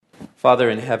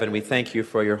Father in heaven, we thank you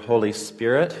for your Holy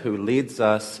Spirit who leads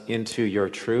us into your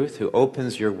truth, who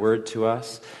opens your word to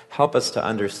us. Help us to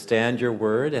understand your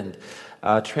word and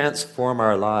transform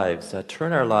our lives,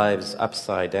 turn our lives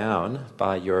upside down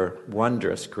by your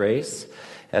wondrous grace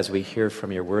as we hear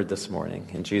from your word this morning.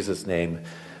 In Jesus' name,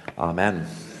 amen.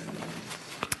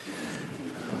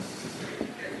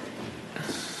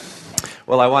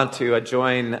 Well, I want to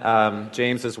join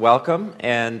James's welcome,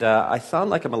 and I sound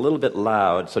like I'm a little bit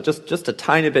loud, so just a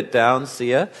tiny bit down,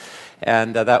 see ya,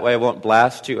 and that way I won't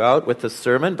blast you out with the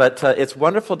sermon, but it's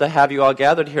wonderful to have you all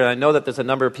gathered here, and I know that there's a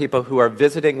number of people who are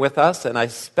visiting with us, and I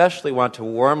especially want to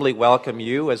warmly welcome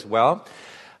you as well.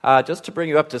 Just to bring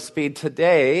you up to speed,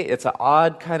 today, it's an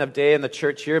odd kind of day in the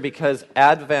church year because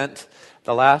Advent,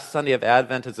 the last Sunday of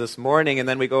Advent is this morning, and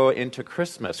then we go into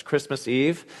Christmas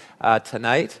Eve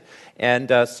tonight.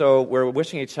 And so we're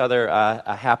wishing each other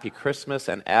a happy Christmas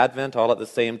and Advent all at the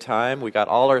same time. We got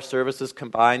all our services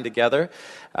combined together,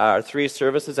 our three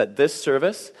services at this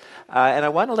service. And I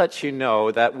want to let you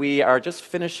know that we are just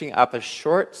finishing up a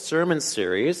short sermon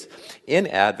series in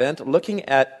Advent, looking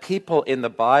at people in the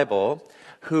Bible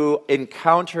who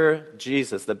encounter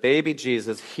Jesus, the baby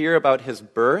Jesus, hear about his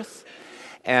birth,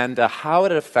 and how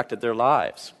it affected their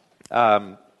lives.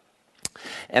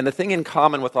 And the thing in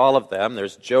common with all of them,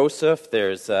 there's Joseph,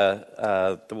 there's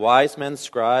the wise men,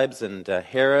 scribes, and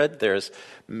Herod, there's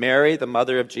Mary, the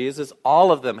mother of Jesus.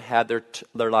 All of them had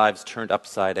their lives turned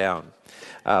upside down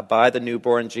by the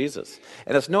newborn Jesus.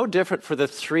 And it's no different for the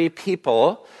three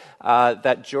people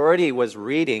that Jordy was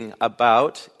reading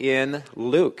about in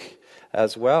Luke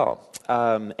as well.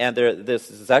 And there's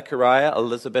Zechariah,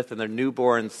 Elizabeth, and their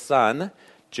newborn son,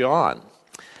 John.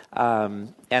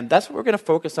 And that's what we're going to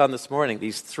focus on this morning,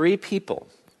 these three people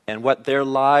and what their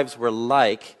lives were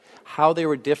like, how they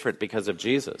were different because of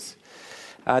Jesus.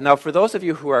 Now, for those of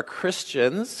you who are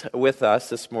Christians with us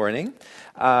this morning,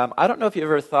 I don't know if you've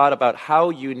ever thought about how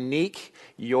unique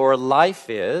your life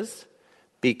is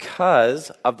because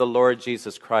of the Lord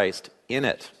Jesus Christ in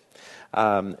it.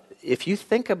 If you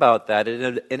think about that,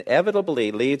 it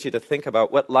inevitably leads you to think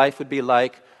about what life would be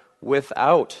like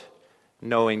without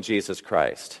knowing Jesus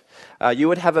Christ. You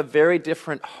would have a very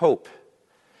different hope.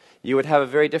 You would have a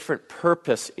very different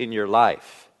purpose in your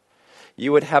life.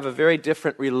 You would have a very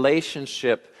different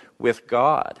relationship with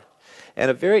God and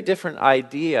a very different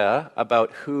idea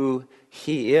about who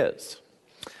he is.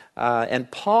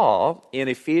 And Paul, in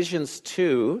Ephesians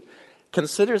 2,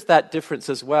 considers that difference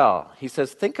as well. He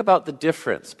says, think about the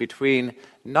difference between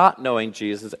not knowing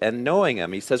Jesus and knowing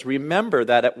him. He says, remember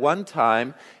that at one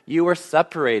time you were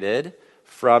separated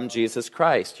from Jesus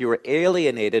Christ. You were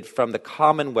alienated from the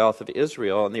commonwealth of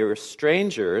Israel, and you were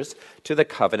strangers to the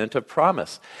covenant of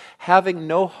promise, having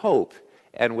no hope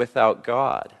and without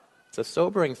God. It's a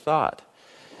sobering thought.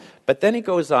 But then he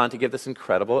goes on to give this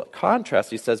incredible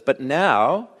contrast. He says, but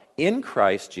now, in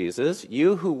Christ Jesus,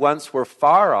 you who once were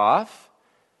far off,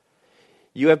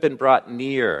 you have been brought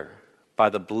near by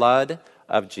the blood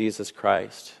of Jesus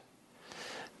Christ.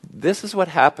 This is what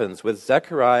happens with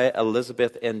Zechariah,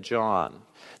 Elizabeth, and John.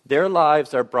 Their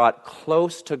lives are brought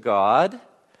close to God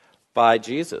by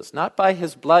Jesus. Not by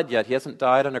his blood yet. He hasn't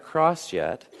died on a cross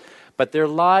yet. But their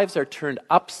lives are turned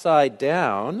upside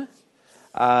down,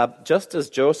 just as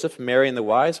Joseph, Mary, and the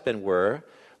wise men were,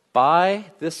 by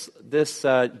this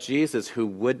Jesus who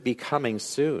would be coming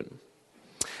soon.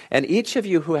 And each of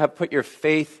you who have put your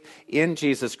faith in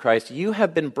Jesus Christ, you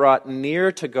have been brought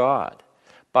near to God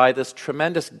by this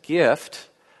tremendous gift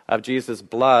of Jesus'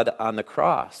 blood on the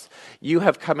cross. You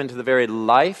have come into the very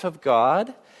life of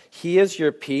God. He is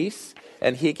your peace,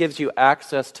 and he gives you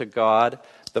access to God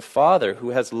the Father, who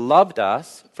has loved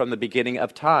us from the beginning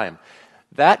of time.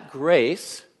 That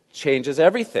grace changes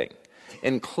everything,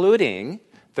 including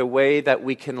the way that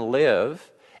we can live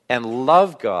and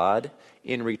love God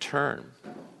in return.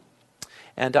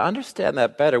 And to understand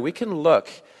that better, we can look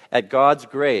at God's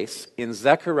grace in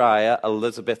Zechariah,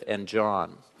 Elizabeth, and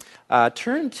John.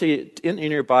 Turn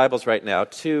in your Bibles right now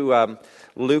to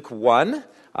Luke 1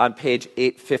 on page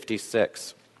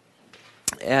 856.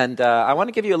 And I want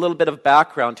to give you a little bit of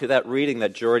background to that reading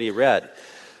that Jordy read.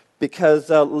 Because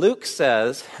Luke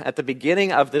says at the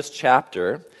beginning of this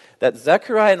chapter that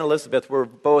Zechariah and Elizabeth were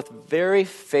both very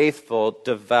faithful,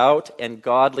 devout, and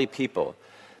godly people.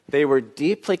 They were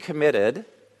deeply committed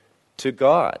to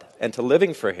God and to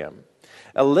living for him.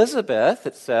 Elizabeth,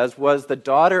 it says, was the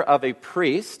daughter of a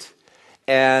priest,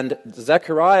 and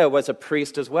Zechariah was a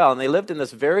priest as well. And they lived in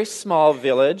this very small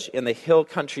village in the hill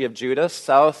country of Judah,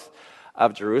 south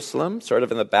of Jerusalem, sort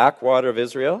of in the backwater of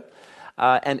Israel.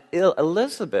 And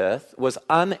Elizabeth was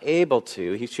unable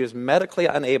to, she was medically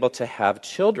unable to have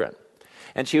children.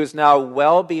 and she was now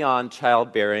well beyond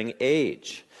childbearing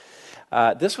age.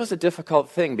 This was a difficult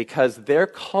thing because their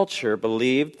culture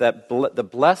believed that the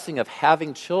blessing of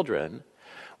having children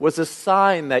was a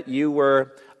sign that you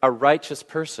were a righteous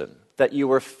person, that you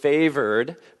were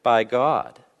favored by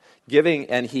God,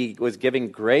 and He was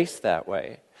giving grace that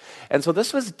way. And so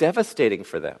this was devastating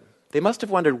for them. They must have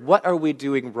wondered, what are we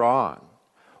doing wrong?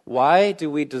 Why do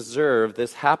we deserve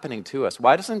this happening to us?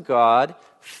 Why doesn't God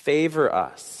favor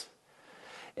us?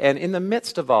 And in the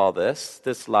midst of all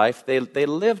this life, they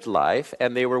lived life,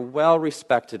 and they were well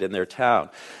respected in their town.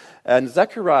 And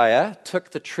Zechariah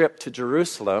took the trip to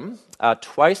Jerusalem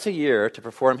twice a year to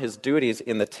perform his duties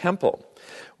in the temple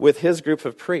with his group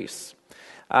of priests.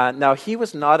 Now, he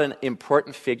was not an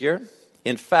important figure.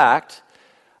 In fact,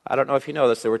 I don't know if you know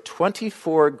this, there were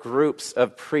 24 groups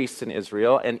of priests in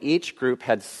Israel, and each group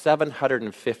had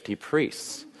 750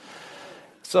 priests.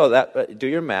 So do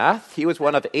your math. He was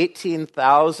one of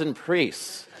 18,000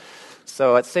 priests.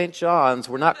 So at St. John's,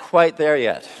 we're not quite there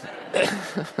yet.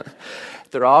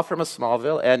 They're all from a small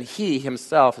village, and he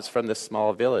himself is from this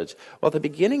small village. Well, at the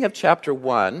beginning of chapter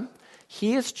 1,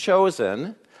 he is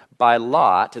chosen by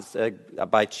lot,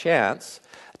 by chance,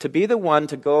 to be the one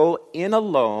to go in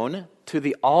alone to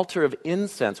the altar of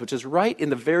incense, which is right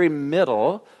in the very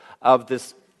middle of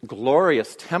this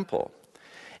glorious temple.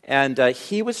 And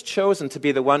he was chosen to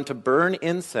be the one to burn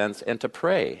incense and to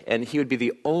pray, and he would be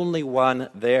the only one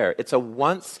there. It's a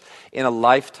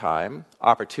once-in-a-lifetime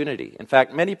opportunity. In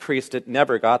fact, many priests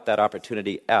never got that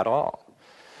opportunity at all.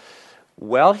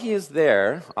 While he is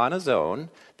there on his own,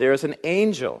 there is an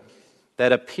angel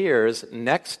that appears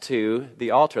next to the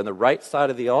altar, on the right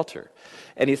side of the altar.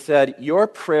 And he said, "Your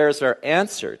prayers are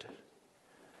answered."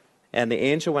 And the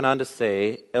angel went on to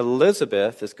say,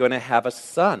 "Elizabeth is going to have a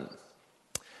son,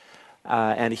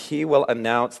 and he will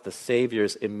announce the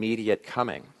Savior's immediate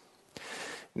coming."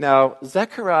 Now,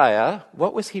 Zechariah,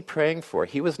 what was he praying for?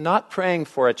 He was not praying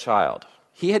for a child.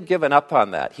 He had given up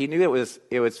on that. He knew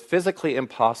it was physically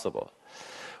impossible.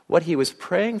 What he was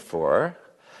praying for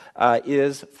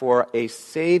is for a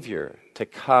Savior to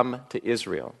come to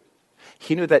Israel.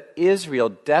 He knew that Israel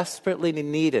desperately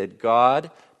needed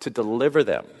God to deliver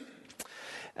them.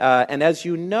 And as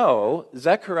you know,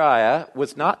 Zechariah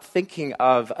was not thinking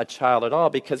of a child at all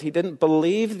because he didn't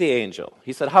believe the angel.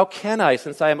 He said, "How can I,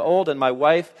 since I am old and my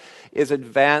wife is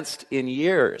advanced in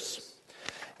years?"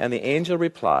 And the angel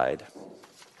replied,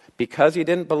 "Because you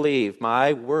didn't believe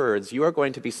my words, you are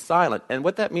going to be silent." And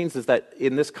what that means is that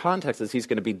in this context is he's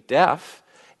going to be deaf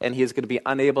and he is going to be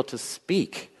unable to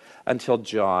speak until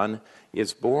John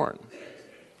is born.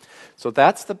 So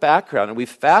that's the background. And we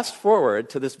fast forward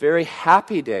to this very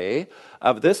happy day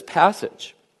of this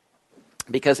passage.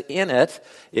 Because in it,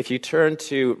 if you turn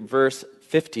to verse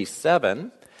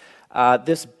 57,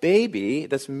 this baby,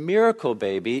 this miracle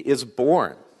baby, is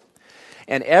born.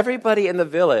 And everybody in the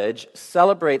village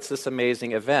celebrates this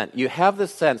amazing event. You have the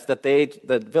sense that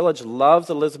the village loves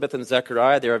Elizabeth and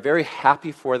Zechariah. They are very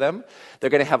happy for them.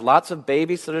 They're going to have lots of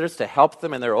babysitters to help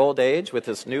them in their old age with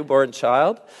this newborn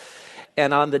child.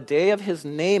 And on the day of his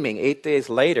naming, 8 days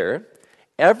later,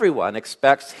 everyone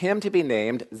expects him to be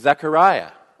named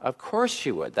Zechariah. Of course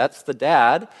you would. That's the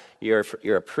dad. You're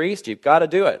a priest. You've got to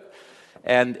do it.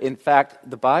 And in fact,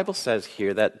 the Bible says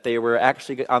here that they were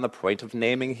actually on the point of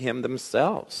naming him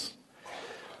themselves.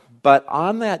 But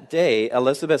on that day,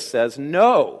 Elizabeth says,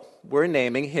 "No, we're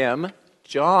naming him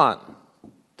John,"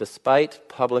 despite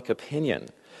public opinion.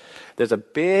 There's a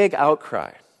big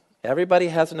outcry. Everybody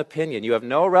has an opinion. You have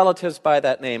no relatives by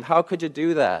that name. How could you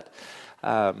do that?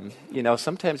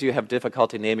 Sometimes you have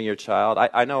difficulty naming your child.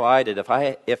 I know I did.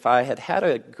 If I had had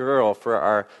a girl for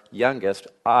our youngest,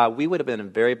 we would have been in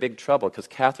very big trouble because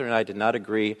Catherine and I did not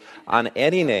agree on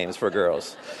any names for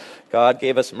girls. God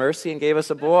gave us mercy and gave us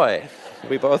a boy.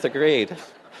 We both agreed.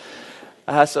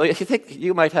 So if you think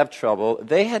you might have trouble,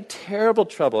 they had terrible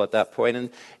trouble at that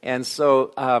point. And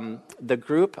so the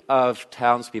group of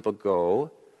townspeople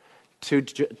go to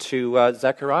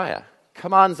Zechariah.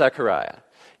 "Come on, Zechariah.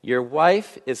 Your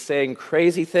wife is saying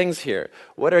crazy things here.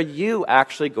 What are you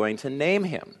actually going to name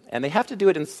him?" And they have to do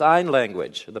it in sign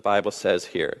language, the Bible says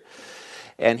here.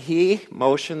 And he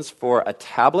motions for a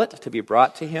tablet to be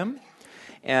brought to him.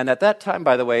 And at that time,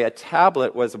 by the way, a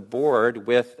tablet was a board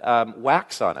with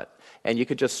wax on it. And you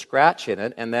could just scratch in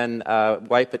it and then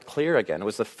wipe it clear again. It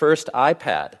was the first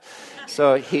iPad.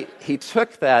 So he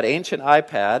took that ancient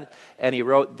iPad and he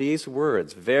wrote these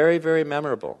words, very, very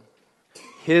memorable.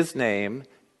 "His name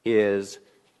is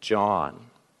John."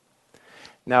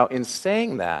 Now, in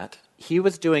saying that, he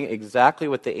was doing exactly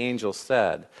what the angel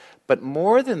said, But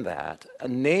more than that,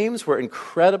 names were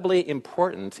incredibly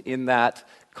important in that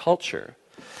culture.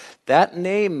 That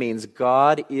name means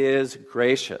God is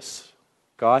gracious.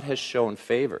 God has shown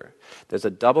favor. There's a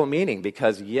double meaning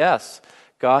because, yes,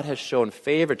 God has shown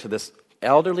favor to this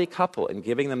elderly couple in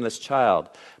giving them this child.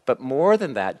 But more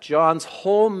than that, John's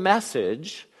whole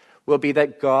message will be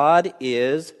that God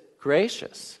is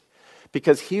gracious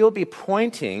because he'll be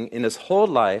pointing in his whole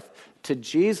life to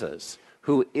Jesus,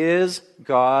 who is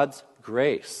God's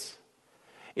grace.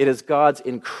 It is God's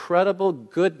incredible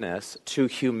goodness to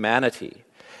humanity.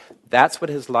 That's what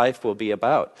his life will be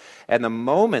about. And the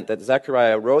moment that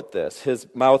Zechariah wrote this, his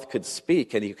mouth could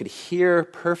speak and he could hear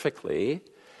perfectly.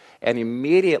 And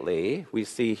immediately, we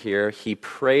see here, he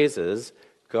praises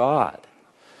God.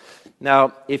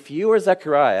 Now, if you were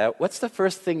Zechariah, what's the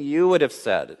first thing you would have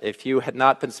said if you had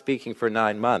not been speaking for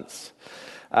 9 months?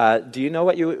 Do you know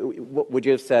what would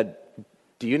you have said?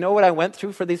 Do you know what I went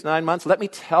through for these 9 months? Let me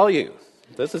tell you.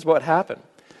 This is what happened.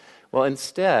 Well,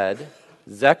 instead,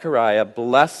 Zechariah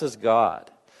blesses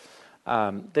God.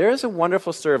 There is a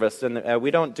wonderful service, and we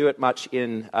don't do it much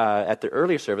at the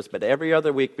early service, but every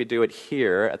other week we do it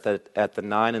here at the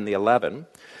 9 and the 11.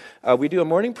 We do a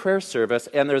morning prayer service,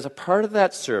 and there's a part of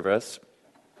that service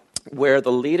where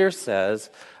the leader says,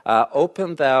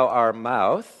 "Open thou our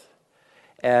mouth,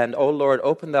 and, O Lord,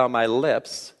 open thou my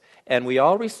lips," and we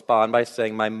all respond by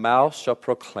saying, "My mouth shall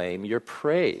proclaim your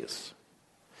praise."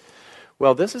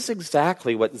 Well, this is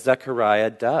exactly what Zechariah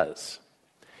does.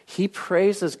 He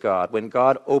praises God when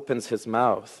God opens his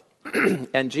mouth.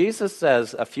 And Jesus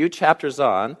says a few chapters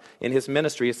on in his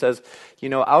ministry, he says,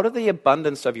 out of the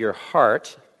abundance of your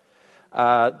heart,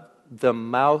 the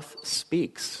mouth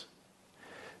speaks.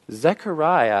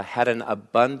 Zechariah had an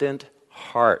abundant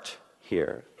heart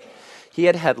here. He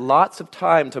had had lots of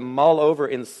time to mull over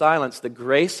in silence the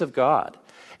grace of God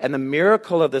and the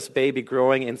miracle of this baby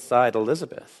growing inside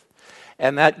Elizabeth.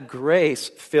 And that grace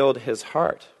filled his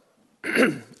heart.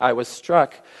 I was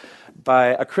struck by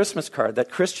a Christmas card that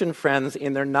Christian friends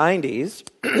in their 90s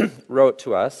wrote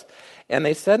to us, and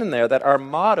they said in there that our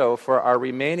motto for our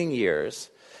remaining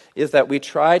years is that we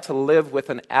try to live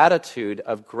with an attitude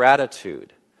of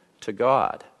gratitude to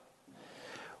God.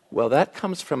 Well, that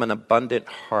comes from an abundant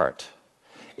heart.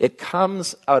 It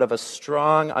comes out of a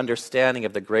strong understanding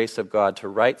of the grace of God to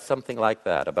write something like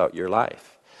that about your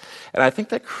life. And I think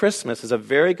that Christmas is a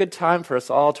very good time for us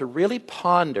all to really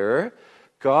ponder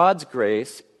God's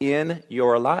grace in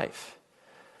your life.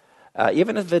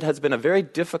 Even if it has been a very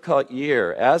difficult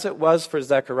year, as it was for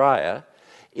Zechariah,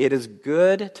 it is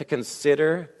good to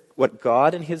consider what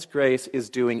God in his grace is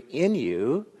doing in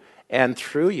you and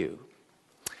through you.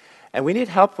 And we need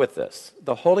help with this.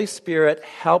 The Holy Spirit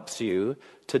helps you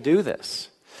to do this.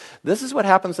 This is what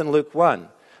happens in Luke 1.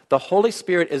 The Holy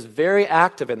Spirit is very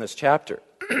active in this chapter.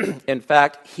 In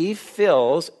fact, he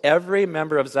fills every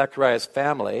member of Zechariah's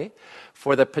family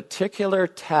for the particular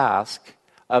task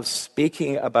of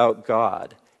speaking about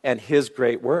God and his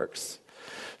great works.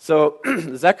 So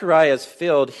Zechariah is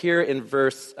filled here in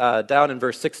down in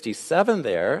verse 67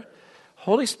 there.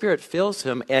 Holy Spirit fills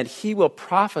him, and he will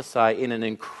prophesy in an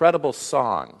incredible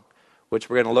song, which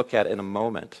we're going to look at in a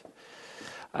moment.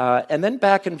 And then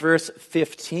back in verse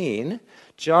 15,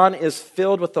 John is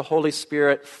filled with the Holy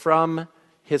Spirit from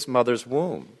his mother's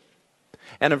womb.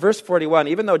 And in verse 41,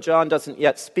 even though John doesn't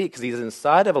yet speak because he's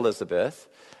inside of Elizabeth,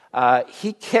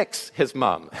 he kicks his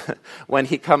mom when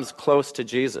he comes close to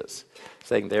Jesus,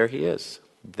 saying, "There he is.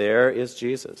 There is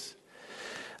Jesus."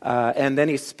 And then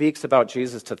he speaks about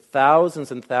Jesus to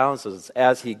thousands and thousands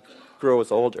as he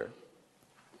grows older.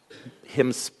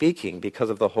 Him speaking because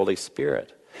of the Holy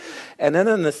Spirit. And then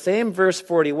in the same verse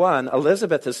 41,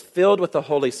 Elizabeth is filled with the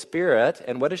Holy Spirit,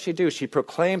 and what does she do? She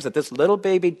proclaims that this little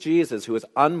baby Jesus who is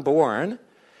unborn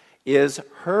is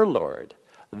her Lord,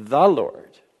 the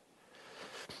Lord.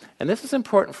 And this is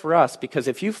important for us because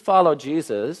if you follow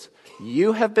Jesus,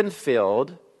 you have been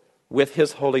filled with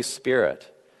his Holy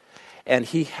Spirit, and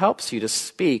he helps you to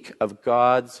speak of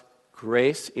God's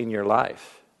grace in your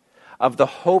life, of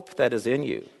the hope that is in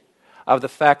you, of the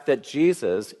fact that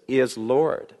Jesus is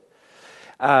Lord.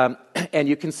 And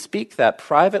you can speak that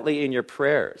privately in your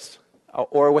prayers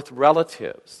or with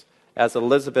relatives, as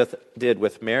Elizabeth did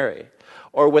with Mary,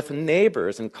 or with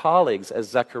neighbors and colleagues, as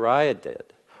Zechariah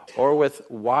did, or with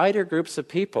wider groups of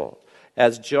people,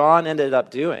 as John ended up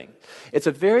doing. It's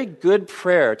a very good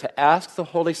prayer to ask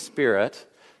the Holy Spirit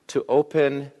to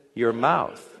open your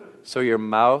mouth so your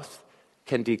mouth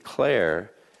can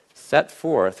declare, set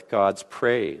forth God's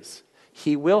praise.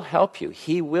 He will help you.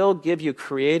 He will give you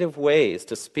creative ways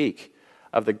to speak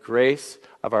of the grace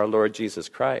of our Lord Jesus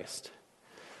Christ.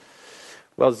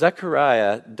 Well,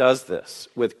 Zechariah does this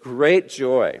with great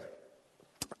joy.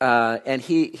 And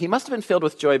he must have been filled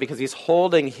with joy because he's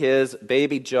holding his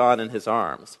baby John in his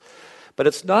arms. But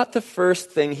it's not the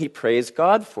first thing he praised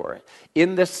God for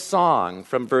in this song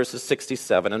from verses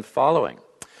 67 and following.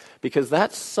 Because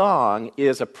that song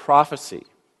is a prophecy.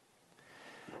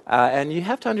 And you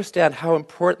have to understand how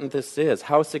important this is,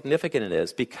 how significant it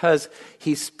is, because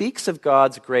he speaks of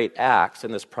God's great acts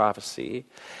in this prophecy.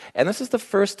 And this is the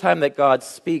first time that God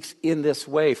speaks in this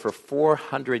way for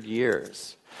 400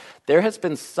 years. There has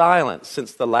been silence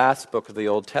since the last book of the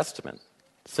Old Testament,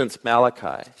 since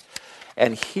Malachi.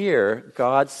 And here,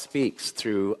 God speaks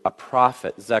through a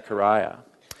prophet, Zechariah.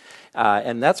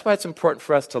 And that's why it's important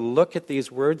for us to look at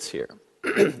these words here.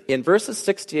 In verses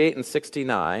 68 and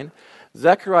 69,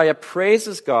 Zechariah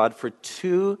praises God for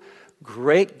two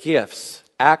great gifts,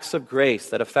 acts of grace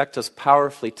that affect us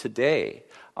powerfully today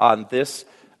on this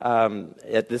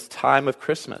at this time of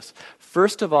Christmas.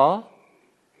 First of all,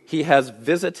 he has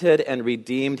visited and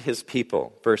redeemed his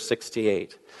people, verse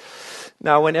 68.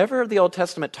 Now, whenever the Old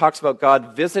Testament talks about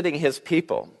God visiting his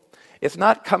people, it's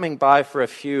not coming by for a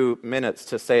few minutes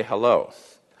to say hello.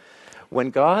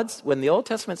 When the Old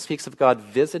Testament speaks of God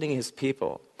visiting his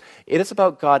people, it is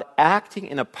about God acting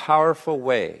in a powerful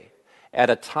way at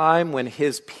a time when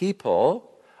his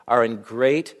people are in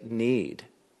great need.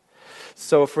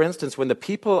 So, for instance, when the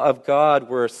people of God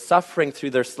were suffering through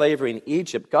their slavery in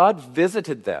Egypt, God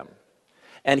visited them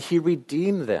and he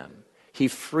redeemed them. He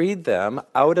freed them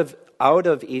out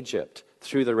of Egypt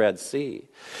through the Red Sea.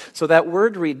 So that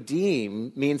word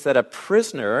redeem means that a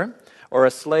prisoner or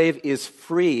a slave is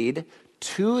freed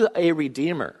to a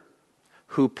redeemer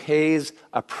who pays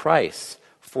a price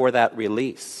for that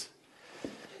release.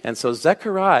 And so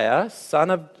Zechariah's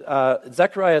son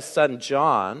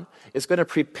John is going to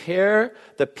prepare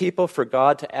the people for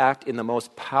God to act in the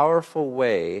most powerful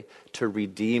way to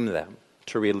redeem them,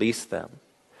 to release them.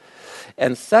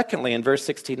 And secondly, in verse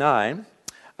 69,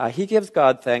 he gives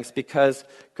God thanks because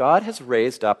God has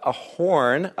raised up a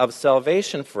horn of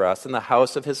salvation for us in the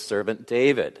house of his servant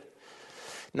David.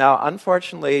 Now,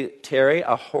 unfortunately, Terry,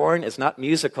 a horn is not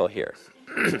musical here.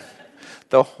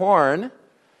 The horn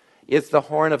is the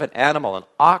horn of an animal, an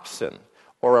oxen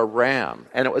or a ram,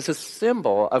 and it was a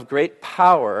symbol of great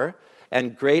power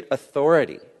and great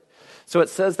authority. So it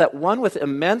says that one with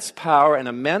immense power and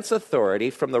immense authority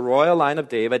from the royal line of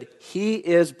David, he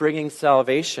is bringing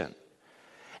salvation.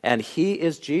 And he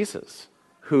is Jesus,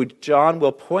 who John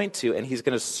will point to, and he's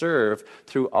going to serve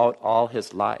throughout all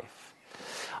his life.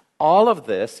 All of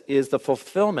this is the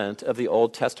fulfillment of the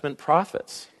Old Testament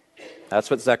prophets. That's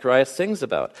what Zechariah sings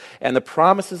about. And the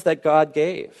promises that God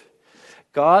gave.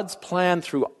 God's plan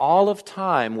through all of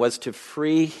time was to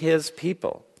free his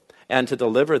people and to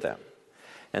deliver them.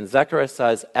 And Zechariah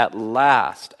says, at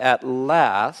last,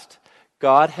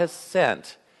 God has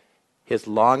sent his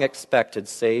long-expected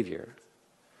Savior.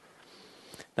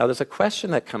 Now, there's a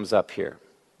question that comes up here.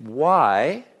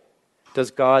 Why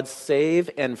does God save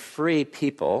and free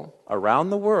people around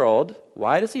the world?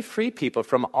 Why does he free people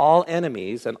from all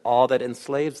enemies and all that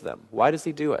enslaves them? Why does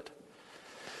he do it?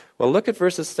 Well, look at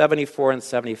verses 74 and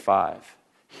 75.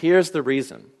 Here's the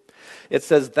reason. It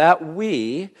says, that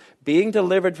we, being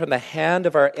delivered from the hand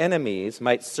of our enemies,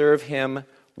 might serve him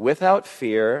without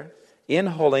fear, in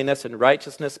holiness and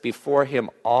righteousness before him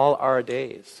all our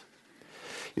days.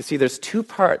 You see, there's two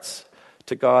parts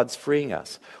to God's freeing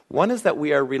us. One is that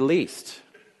we are released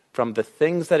from the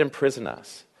things that imprison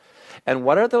us. And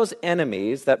what are those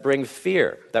enemies that bring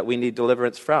fear that we need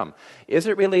deliverance from? Is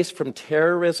it released from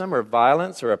terrorism or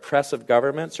violence or oppressive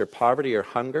governments or poverty or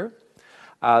hunger?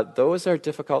 Those are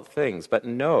difficult things. But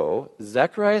no,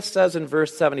 Zechariah says in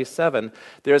verse 77,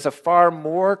 there's a far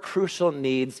more crucial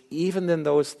needs even than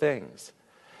those things.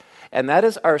 And that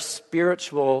is our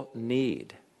spiritual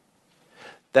need.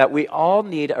 That we all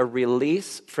need a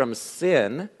release from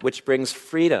sin, which brings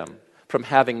freedom from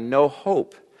having no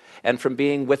hope and from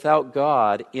being without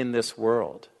God in this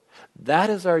world. That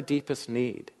is our deepest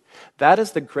need. That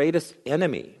is the greatest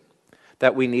enemy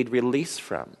that we need release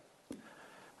from.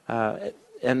 And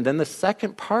then the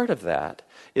second part of that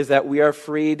is that we are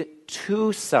freed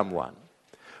to someone.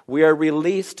 We are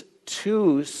released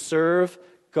to serve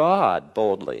God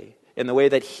boldly in the way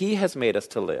that he has made us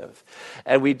to live.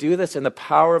 And we do this in the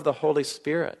power of the Holy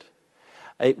Spirit.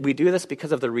 We do this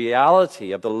because of the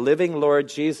reality of the living Lord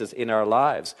Jesus in our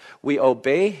lives. We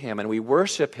obey him and we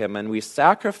worship him and we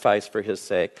sacrifice for his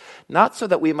sake, not so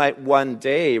that we might one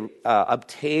day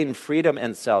obtain freedom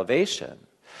and salvation,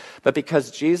 but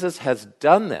because Jesus has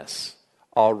done this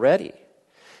already.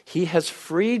 He has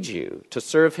freed you to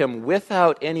serve him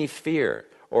without any fear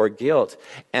or guilt,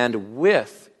 and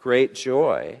with great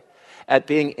joy at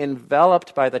being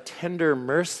enveloped by the tender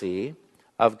mercy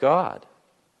of God,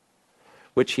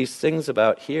 which he sings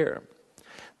about here.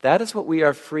 That is what we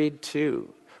are freed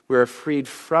to. We are freed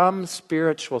from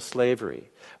spiritual slavery.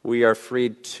 We are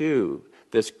freed to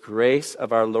this grace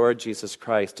of our Lord Jesus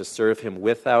Christ to serve him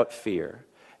without fear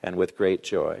and with great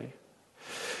joy.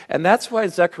 And that's why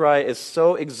Zechariah is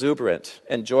so exuberant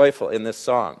and joyful in this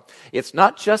song. It's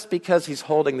not just because he's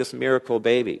holding this miracle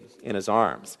baby in his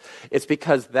arms. It's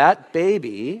because that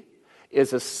baby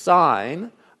is a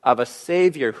sign of a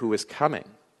Savior who is coming,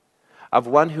 of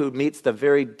one who meets the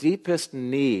very deepest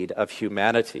need of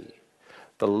humanity.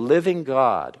 The living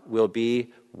God will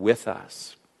be with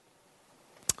us.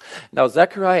 Now,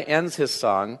 Zechariah ends his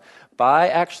song by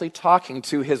actually talking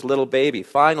to his little baby,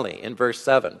 finally, in verse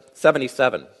 77.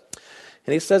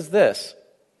 And he says this.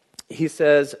 He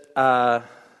says,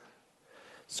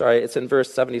 it's in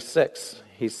verse 76.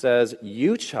 He says,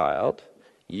 you child,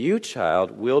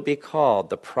 will be called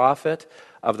the prophet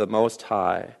of the Most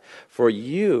High, for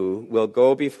you will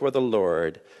go before the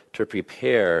Lord to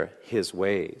prepare his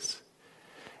ways.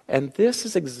 And this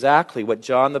is exactly what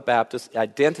John the Baptist's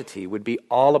identity would be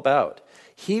all about.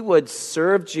 He would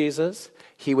serve Jesus,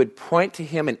 he would point to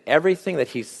him in everything that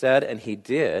he said and he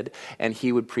did, and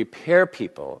he would prepare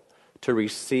people to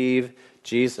receive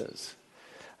Jesus.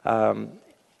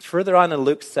 Further on in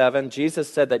Luke 7,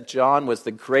 Jesus said that John was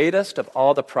the greatest of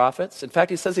all the prophets. In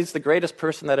fact, he says he's the greatest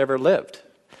person that ever lived.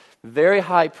 Very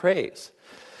high praise.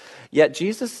 Yet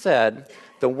Jesus said,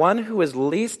 the one who is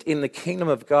least in the kingdom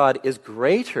of God is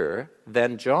greater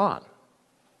than John.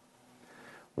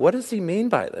 What does he mean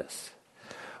by this?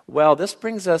 Well, this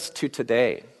brings us to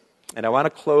today, and I want to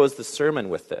close the sermon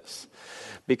with this,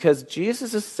 because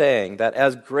Jesus is saying that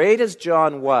as great as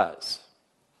John was,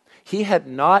 he had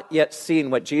not yet seen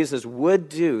what Jesus would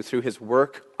do through his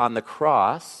work on the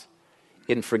cross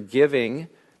in forgiving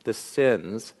the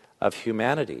sins of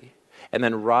humanity, and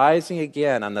then rising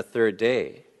again on the third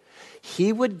day.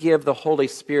 He would give the Holy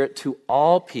Spirit to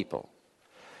all people.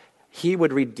 He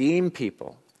would redeem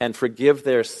people and forgive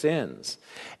their sins.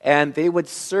 And they would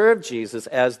serve Jesus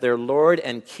as their Lord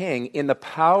and King in the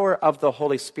power of the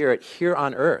Holy Spirit here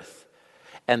on earth.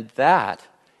 And that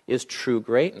is true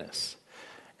greatness.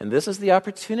 And this is the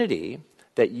opportunity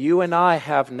that you and I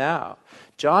have now.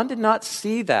 John did not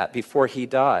see that before he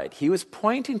died. He was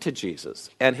pointing to Jesus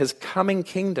and his coming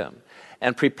kingdom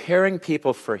and preparing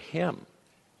people for him.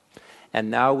 And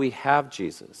now we have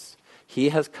Jesus. He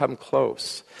has come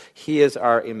close. He is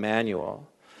our Emmanuel.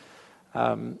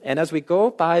 And as we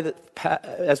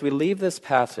leave this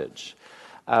passage,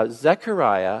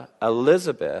 Zechariah,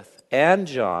 Elizabeth, and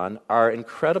John are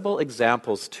incredible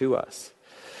examples to us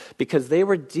because they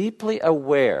were deeply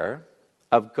aware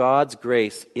of God's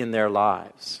grace in their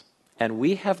lives. And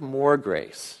we have more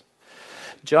grace.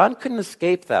 John couldn't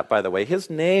escape that, by the way. His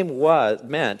name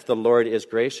meant the Lord is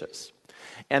gracious.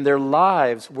 And their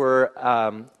lives were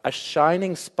a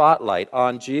shining spotlight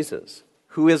on Jesus,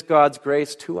 who is God's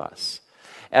grace to us,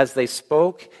 as they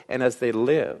spoke and as they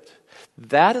lived.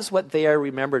 That is what they are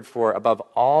remembered for above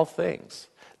all things,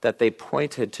 that they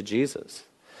pointed to Jesus.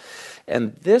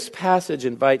 And this passage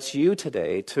invites you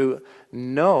today to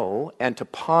know and to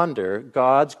ponder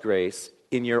God's grace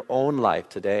in your own life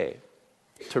today,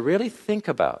 to really think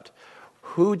about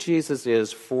who Jesus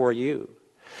is for you.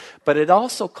 But it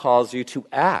also calls you to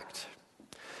act,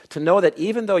 to know that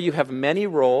even though you have many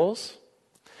roles,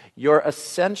 your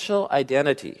essential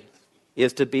identity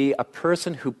is to be a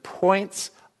person who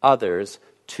points others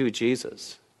to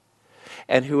Jesus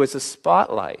and who is a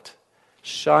spotlight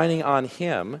shining on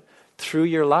him through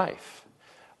your life,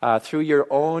 through your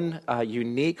own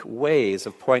unique ways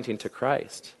of pointing to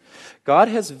Christ. God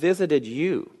has visited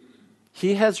you.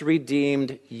 He has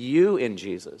redeemed you in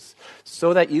Jesus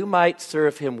so that you might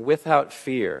serve him without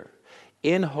fear,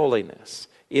 in holiness,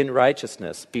 in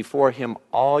righteousness, before him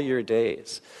all your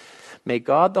days. May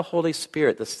God the Holy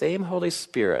Spirit, the same Holy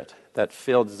Spirit that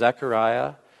filled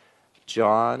Zechariah,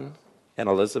 John, and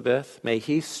Elizabeth, may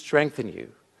he strengthen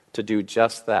you to do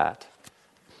just that.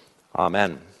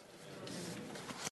 Amen.